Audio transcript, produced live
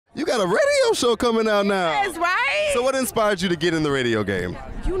got a radio show coming out now. That's right. So what inspired you to get in the radio game?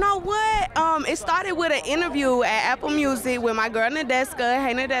 You know what? It started with an interview at Apple Music with my girl Nadeska,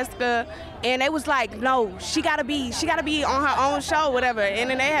 hey Nadeska, and they was like, no, she gotta be on her own show, whatever.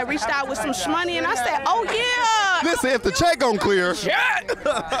 And then they had reached out with some shmoney, and I said, oh yeah. Listen, if the check gon' clear,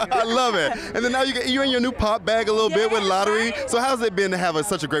 I love it. And then now you're in your new pop bag a little bit with Lottery. Right? So how's it been to have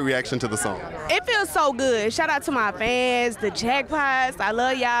such a great reaction to the song? It feels so good. Shout out to my fans, the Jackpots. I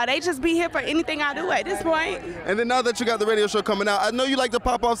love y'all. They just be here for anything I do at this point. And then now that you got the radio show coming out, I know you like to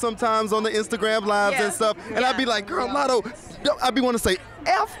pop off sometimes on the Instagram lives and stuff. And I'd be like, girl, Latto, I'd be want to say,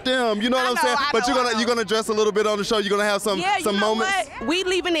 F them, you know what I'm saying? But you're gonna dress a little bit on the show. You're gonna have some moments. What? We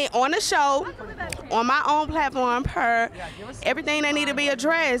leaving it on the show, on my own platform, per everything that need to be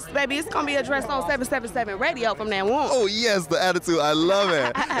addressed. Baby, it's gonna be addressed on 777 Radio from now on. Oh yes, the attitude, I love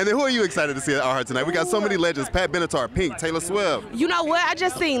it. And then who are you excited to see at iHeart tonight? We got so many legends: Pat Benatar, Pink, Taylor Swift. You know what? I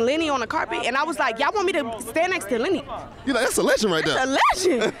just seen Lenny on the carpet, and I was like, y'all want me to stand next to Lenny? You're like, that's a legend right there. That's a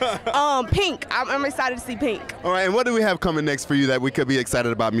legend. Pink. I'm excited to see Pink. All right, and what do we have coming next for you that we could be excited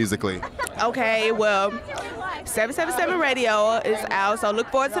about musically? Okay, well, 777 Radio is out, so look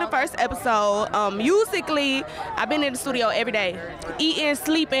forward to the first episode. Musically, I've been in the studio every day, eating,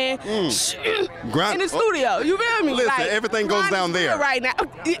 sleeping, in the studio. You feel me? Listen, like, everything goes down there right now,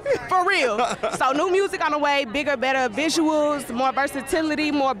 for real. So new music on the way, bigger, better visuals, more versatility,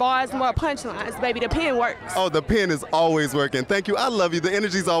 more bars, more punchlines. Baby, the pen works. Oh, the pen is always working. Thank you. I love you. The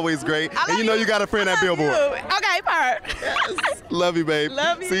energy's always great, and you know you got a friend at Billboard. Okay, part. Yes. Love you, babe.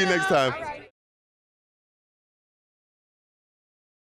 Love you. See you next time.